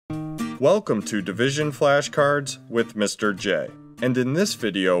Welcome to Division Flashcards with Mr. J. And in this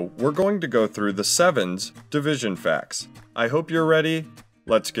video, we're going to go through the 7's division facts. I hope you're ready.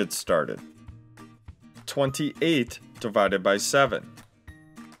 Let's get started. 28 divided by 7.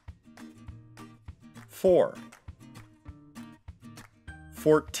 4.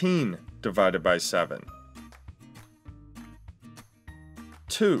 14 divided by 7.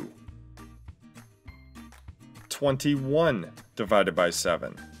 2. 21 divided by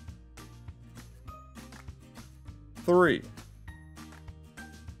 7. 3.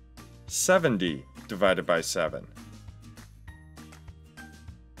 70 divided by 7.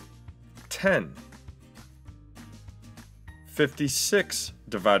 10. 56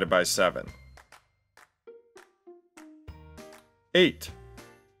 divided by 7. 8.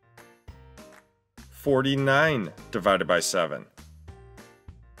 49 divided by 7.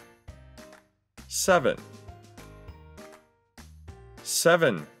 7.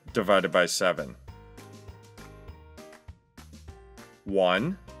 7 divided by 7.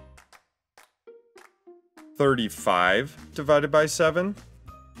 1. 35 divided by 7.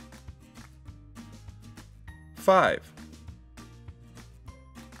 5.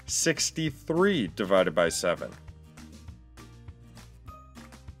 63 divided by 7.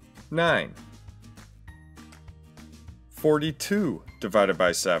 9. 42 divided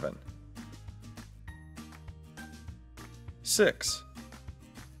by 7. 6.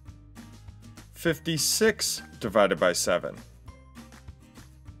 56 divided by 7.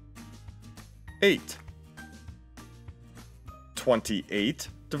 8. 28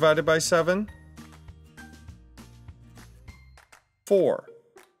 divided by 7. 4.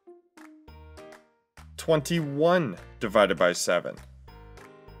 21 divided by 7.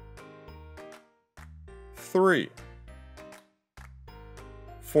 3.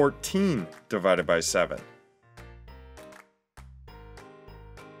 14 divided by 7.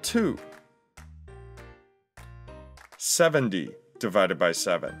 2. 70 divided by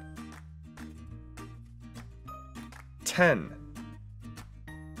 7. 10.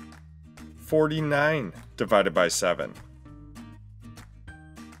 49 divided by 7.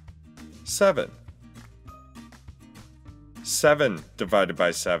 7. 7 divided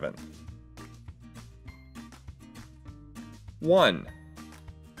by 7. 1.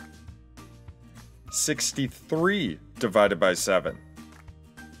 63 divided by 7.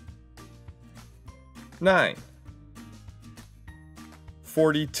 9.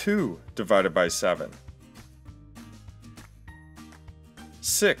 42 divided by 7.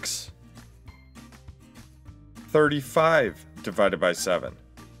 6. 35 divided by 7.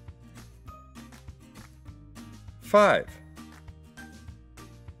 5.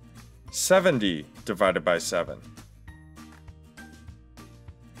 70 divided by 7.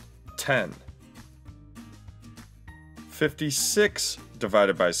 10. 56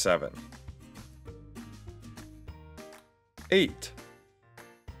 divided by 7. 8.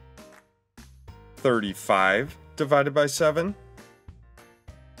 35 divided by 7.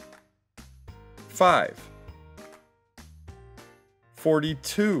 5.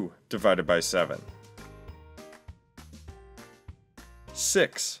 42 divided by 7.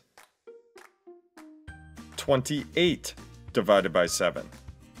 6. 28 divided by 7.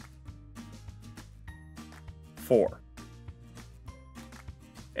 4.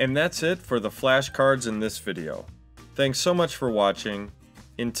 And that's it for the flashcards in this video. Thanks so much for watching.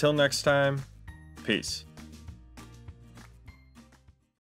 Until next time, peace.